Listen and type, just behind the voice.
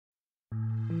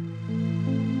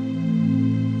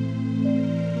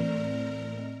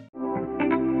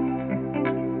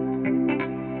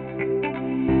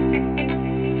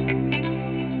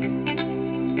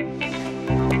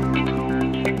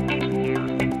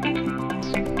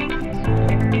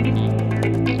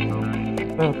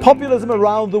Populism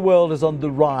around the world is on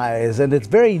the rise, and its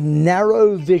very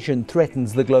narrow vision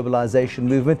threatens the globalization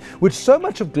movement, which so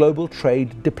much of global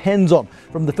trade depends on.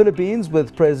 From the Philippines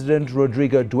with President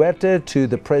Rodrigo Duterte to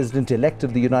the President-elect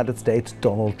of the United States,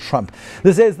 Donald Trump.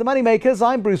 This is The Moneymakers.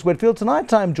 I'm Bruce Whitfield.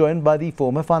 Tonight I'm joined by the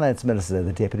former Finance Minister,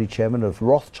 the Deputy Chairman of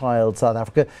Rothschild, South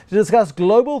Africa, to discuss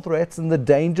global threats and the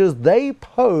dangers they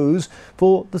pose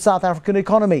for the South African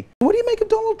economy. What do you make of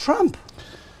Donald Trump?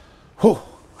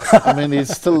 I mean,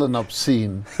 he's still an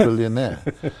obscene billionaire.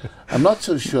 I'm not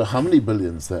so sure how many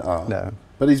billions there are, No.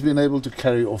 but he's been able to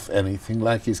carry off anything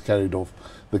like he's carried off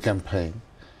the campaign.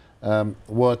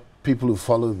 What people who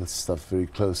follow this stuff very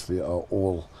closely are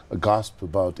all aghast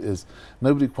about is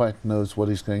nobody quite knows what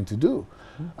he's going to do.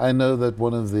 I know that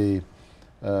one of the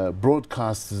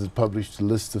broadcasters had published a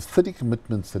list of 30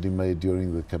 commitments that he made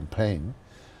during the campaign,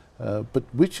 but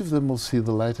which of them will see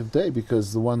the light of day,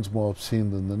 because the one's more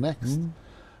obscene than the next.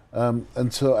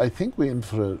 And so I think we're in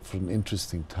for an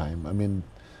interesting time. I mean,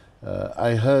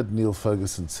 I heard Neil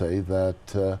Ferguson say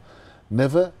that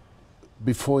never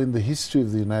before in the history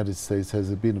of the United States has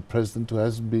there been a president who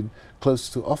hasn't been close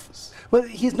to office. Well,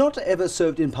 he's not ever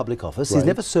served in public office. Right. He's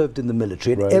never served in the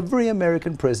military. And every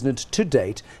American president to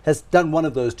date has done one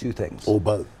of those two things. Or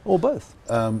both. Or both.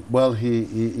 Well,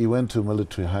 he went to a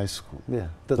military high school. Yeah,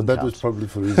 but that was probably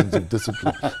for reasons of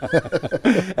discipline.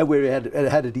 And where he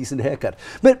had a decent haircut.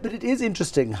 But it is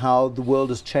interesting how the world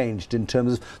has changed in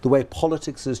terms of the way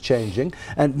politics is changing.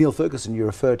 And Neil Ferguson, you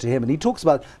referred to him, and he talks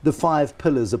about the 5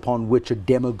 pillars upon which a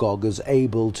demagogue is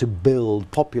able to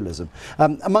build populism.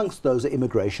 Amongst those are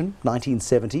immigration.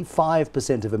 1970,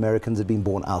 5% of Americans had been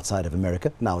born outside of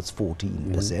America. Now it's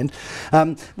 14%.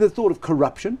 The thought of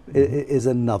corruption is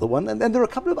another one. And there are a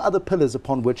couple of other pillars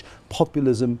upon which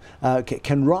populism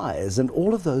can rise. And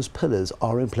all of those pillars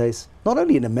are in place, not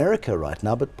only in America right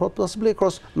now, but possibly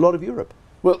across a lot of Europe.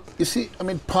 Well, you see, I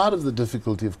mean, part of the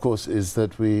difficulty, of course, is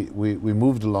that we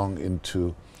moved along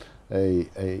into a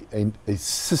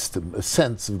system, a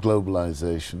sense of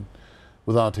globalization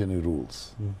without any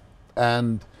rules.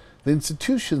 And the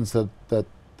institutions that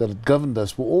had governed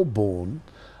us were all born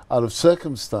out of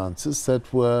circumstances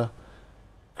that were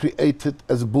created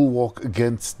as a bulwark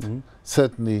against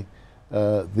certainly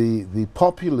the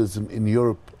populism in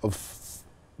Europe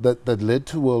that led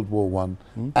to World War I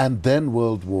and then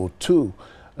World War II.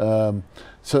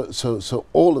 So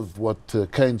all of what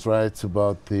Keynes writes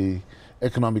about the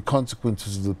economic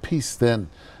consequences of the peace then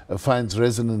finds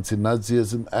resonance in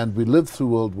Nazism, and we lived through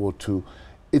World War II.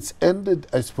 It's ended,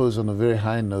 I suppose, on a very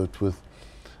high note with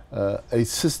a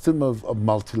system of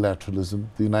multilateralism,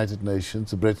 the United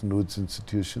Nations, the Bretton Woods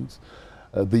institutions.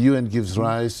 The UN gives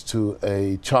rise to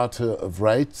a Charter of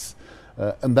Rights,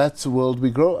 and that's the world we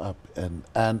grow up in.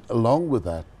 And along with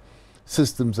that,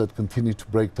 systems that continue to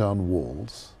break down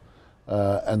walls.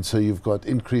 And so you've got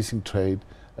increasing trade,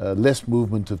 less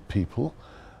movement of people,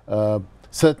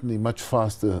 certainly much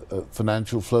faster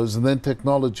financial flows, and then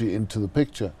technology into the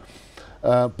picture.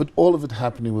 But all of it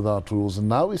happening without rules. And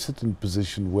now we sit in a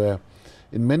position where,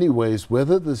 in many ways,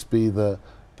 whether this be the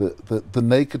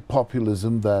naked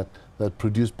populism that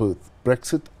produced both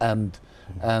Brexit and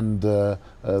the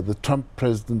Trump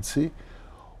presidency,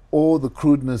 or the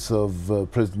crudeness of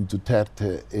President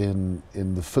Duterte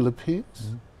in the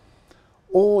Philippines,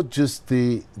 or just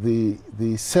the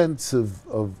sense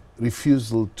of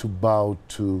refusal to bow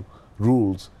to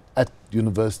rules at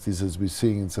universities, as we're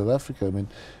seeing in South Africa. I mean,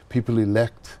 people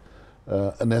elect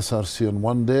an SRC on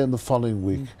one day and the following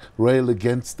week rail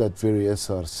against that very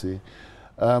SRC.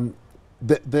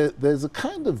 There's a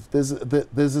kind of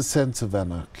there's a sense of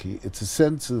anarchy. It's a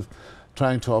sense of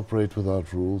trying to operate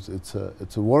without rules. It's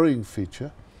a worrying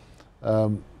feature.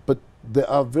 But there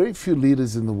are very few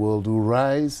leaders in the world who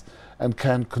rise and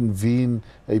can convene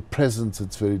a presence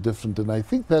that's very different. And I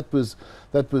think that was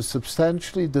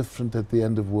substantially different at the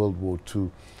end of World War II,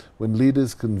 when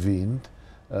leaders convened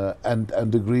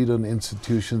and agreed on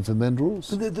institutions and then rules.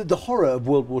 The horror of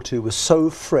World War II was so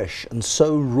fresh and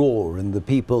so raw in the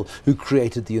people who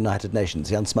created the United Nations.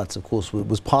 Jan Smuts, of course,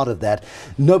 was part of that.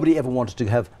 Nobody ever wanted to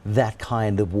have that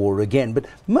kind of war again. But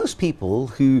most people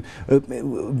who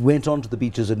went onto the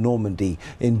beaches of Normandy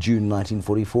in June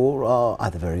 1944 are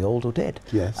either very old or dead.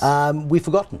 Yes. We've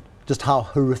forgotten just how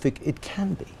horrific it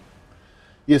can be.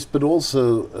 Yes, but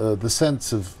also the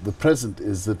sense of the present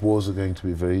is that wars are going to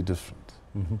be very different.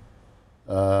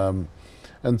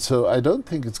 And so I don't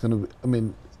think it's going to be, I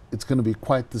mean, it's going to be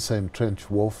quite the same trench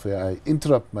warfare. I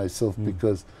interrupt myself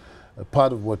because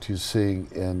part of what you're seeing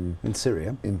in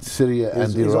Syria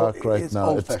and Iraq right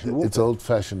now, it's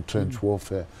old-fashioned trench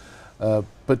warfare.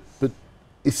 But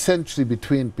essentially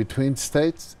between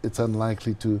states, it's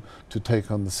unlikely to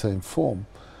take on the same form.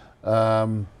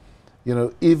 You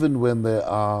know, even when there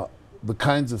are the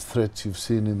kinds of threats you've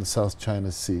seen in the South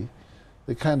China Sea,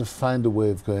 they kind of find a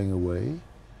way of going away.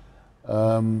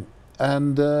 I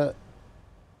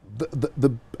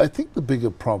think the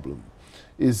bigger problem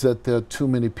is that there are too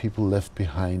many people left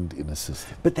behind in a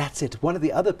system. But that's it. One of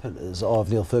the other pillars of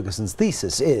Neil Ferguson's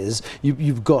thesis is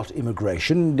you've got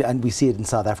immigration, and we see it in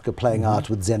South Africa playing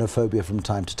out with xenophobia from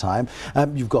time to time.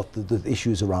 You've got the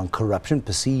issues around corruption,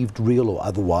 perceived, real or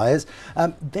otherwise.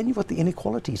 Then you've got the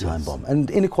inequality time bomb.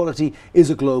 And inequality is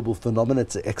a global phenomenon.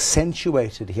 It's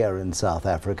accentuated here in South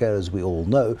Africa, as we all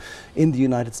know. In the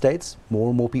United States, more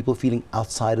and more people feeling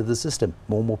outside of the system.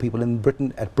 More and more people in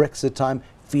Britain at Brexit time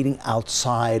feeling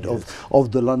outside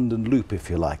of the London loop, if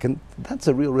you like. And that's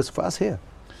a real risk for us here.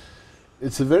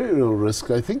 It's a very real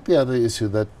risk. I think the other issue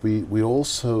that we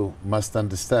also must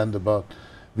understand about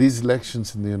these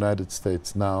elections in the United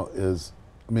States now is,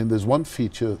 I mean, there's one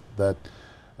feature that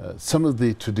some of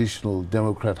the traditional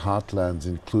Democrat heartlands,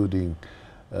 including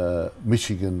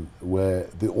Michigan, where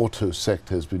the auto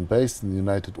sector has been based, and the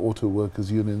United Auto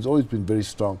Workers Union has always been very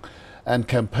strong and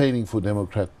campaigning for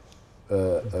Democrat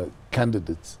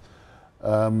candidates.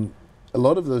 A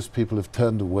lot of those people have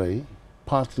turned away,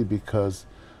 partly because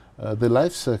their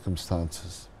life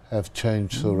circumstances have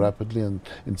changed so rapidly and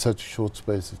in such a short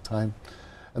space of time.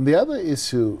 And the other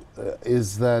issue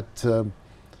is that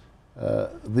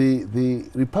the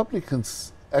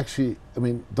Republicans actually, I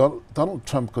mean, Donald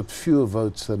Trump got fewer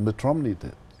votes than Mitt Romney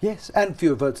did. Yes, and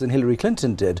fewer votes than Hillary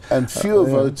Clinton did. And fewer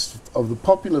votes of the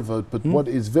popular vote, but what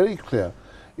is very clear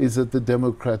is that the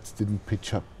Democrats didn't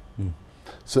pitch up.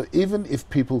 So even if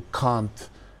people can't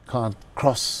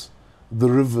cross the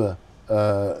river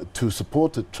to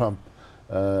support a Trump,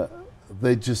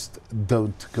 they just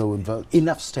don't go and vote.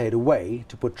 Enough stayed away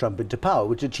to put Trump into power,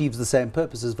 which achieves the same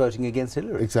purpose as voting against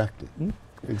Hillary. Exactly.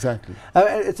 Exactly.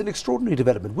 It's an extraordinary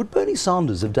development. Would Bernie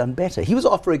Sanders have done better? He was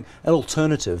offering an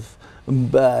alternative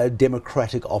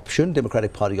Democratic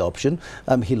Party option.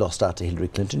 He lost out to Hillary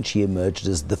Clinton. She emerged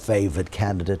as the favoured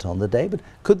candidate on the day. But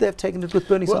could they have taken it with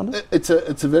Bernie Sanders? It's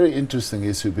a very interesting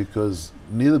issue, because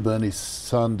neither Bernie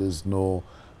Sanders nor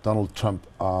Donald Trump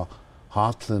are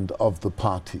heartland of the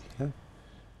party.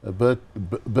 But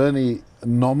Bernie,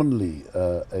 nominally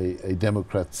a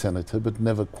Democrat senator, but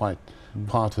never quite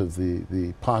part of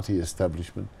the party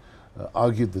establishment,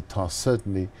 argued the toss,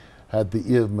 certainly had the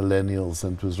ear of millennials,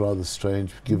 and it was rather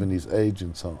strange given his age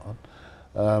and so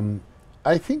on.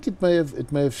 I think it may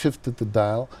have shifted the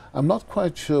dial. I'm not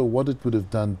quite sure what it would have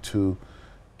done to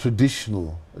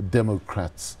traditional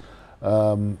Democrats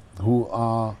who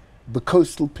are the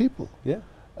coastal people,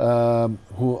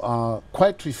 who are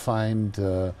quite refined.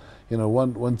 You know,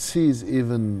 one sees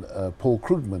even Paul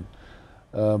Krugman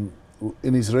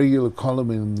in his regular column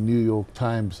in the New York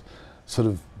Times, sort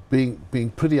of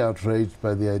being pretty outraged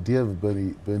by the idea of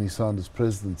Bernie Sanders'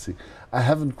 presidency. I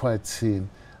haven't quite seen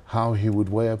how he would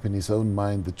weigh up in his own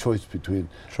mind the choice between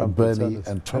Bernie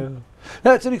and Trump.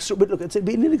 No, it's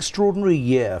been an extraordinary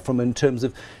year in terms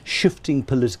of shifting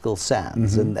political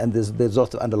sands, and there's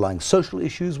lots of underlying social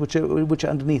issues which are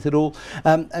underneath it all,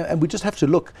 and we just have to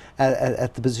look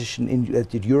at the position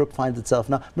that Europe finds itself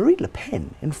now. Marine Le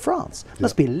Pen in France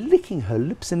must be licking her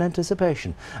lips in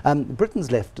anticipation. Britain's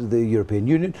left the European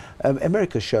Union.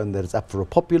 America's shown that it's up for a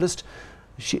populist.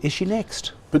 Is she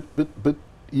next? But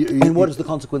and what is the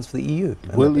consequence for the EU?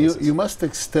 Well, you must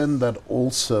extend that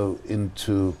also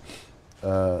into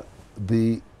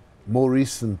the more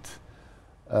recent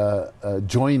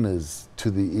joiners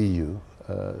to the EU,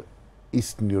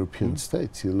 Eastern European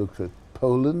states. You look at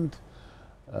Poland.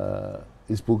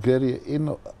 Is Bulgaria in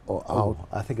or out?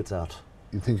 I think it's out.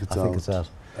 You think it's out? I think it's out.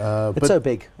 It's so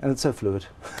big and it's so fluid.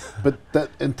 But that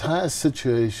entire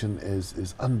situation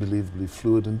is unbelievably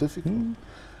fluid and difficult.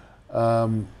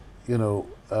 You know,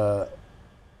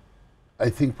 I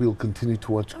think we'll continue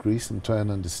to watch Greece and try and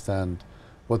understand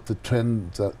what the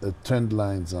trend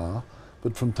lines are.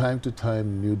 But from time to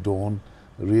time, New Dawn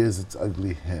rears its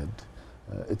ugly head.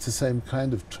 It's the same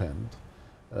kind of trend.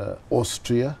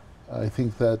 Austria, I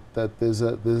think that there's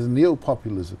a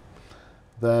neo-populism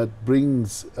that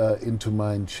brings into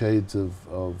mind shades of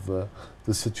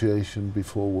the situation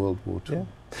before World War II.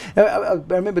 I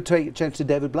remember chatting to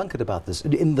David Blunkett about this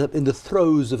in the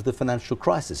throes of the financial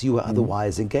crisis. You were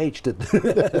otherwise engaged at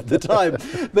the time,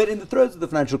 but in the throes of the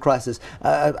financial crisis,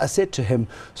 I said to him,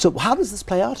 "So how does this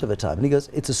play out over time?" And he goes,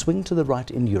 "It's a swing to the right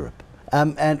in Europe."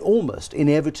 And almost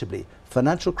inevitably,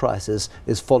 financial crisis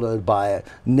is followed by a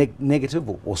negative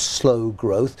or slow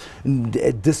growth,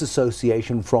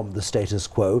 disassociation from the status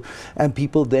quo, and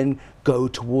people then go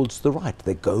towards the right.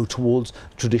 They go towards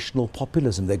traditional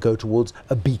populism. They go towards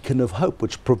a beacon of hope,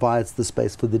 which provides the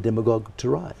space for the demagogue to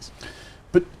rise.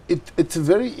 But it's a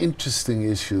very interesting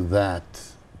issue, that,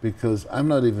 because I'm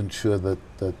not even sure that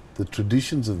the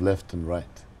traditions of left and right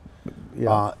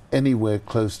are anywhere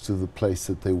close to the place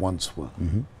that they once were.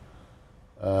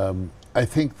 I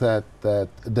think that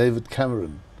David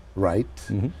Cameron, right,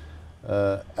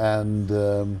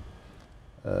 and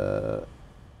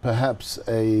perhaps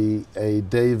a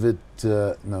David,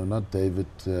 no, not David,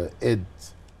 Ed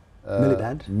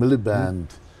Miliband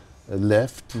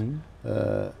left,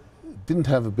 didn't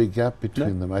have a big gap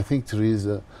between them. I think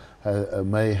Theresa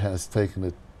May has taken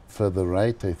it further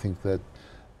right. I think that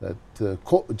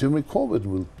Jeremy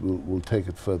Corbyn will take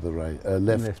it further right,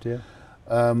 left.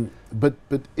 But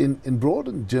in broad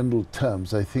and general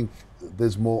terms, I think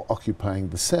there's more occupying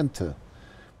the centre.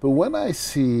 But when I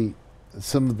see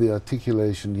some of the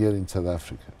articulation here in South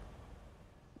Africa,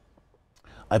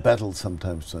 I battle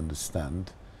sometimes to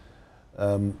understand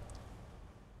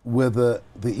whether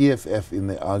the EFF in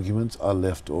their arguments are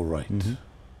left or right,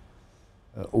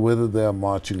 or whether they are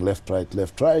marching left,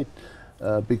 right,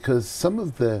 because some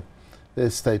of their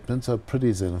statements are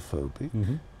pretty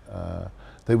xenophobic.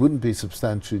 They wouldn't be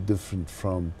substantially different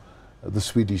from the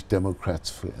Swedish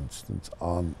Democrats, for instance,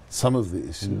 on some of the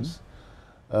issues.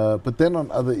 But then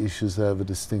on other issues, they have a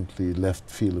distinctly left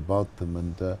feel about them.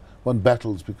 And one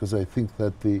battles because I think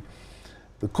that the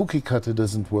cookie cutter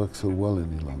doesn't work so well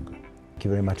any longer. Thank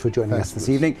you very much for joining us this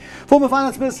evening. Former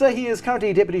Finance Minister, he is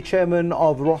currently Deputy Chairman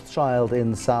of Rothschild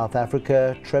in South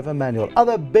Africa, Trevor Manuel.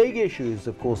 Other big issues,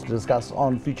 of course, to discuss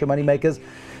on Future Moneymakers.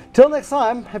 Till next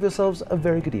time, have yourselves a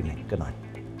very good evening. Good night.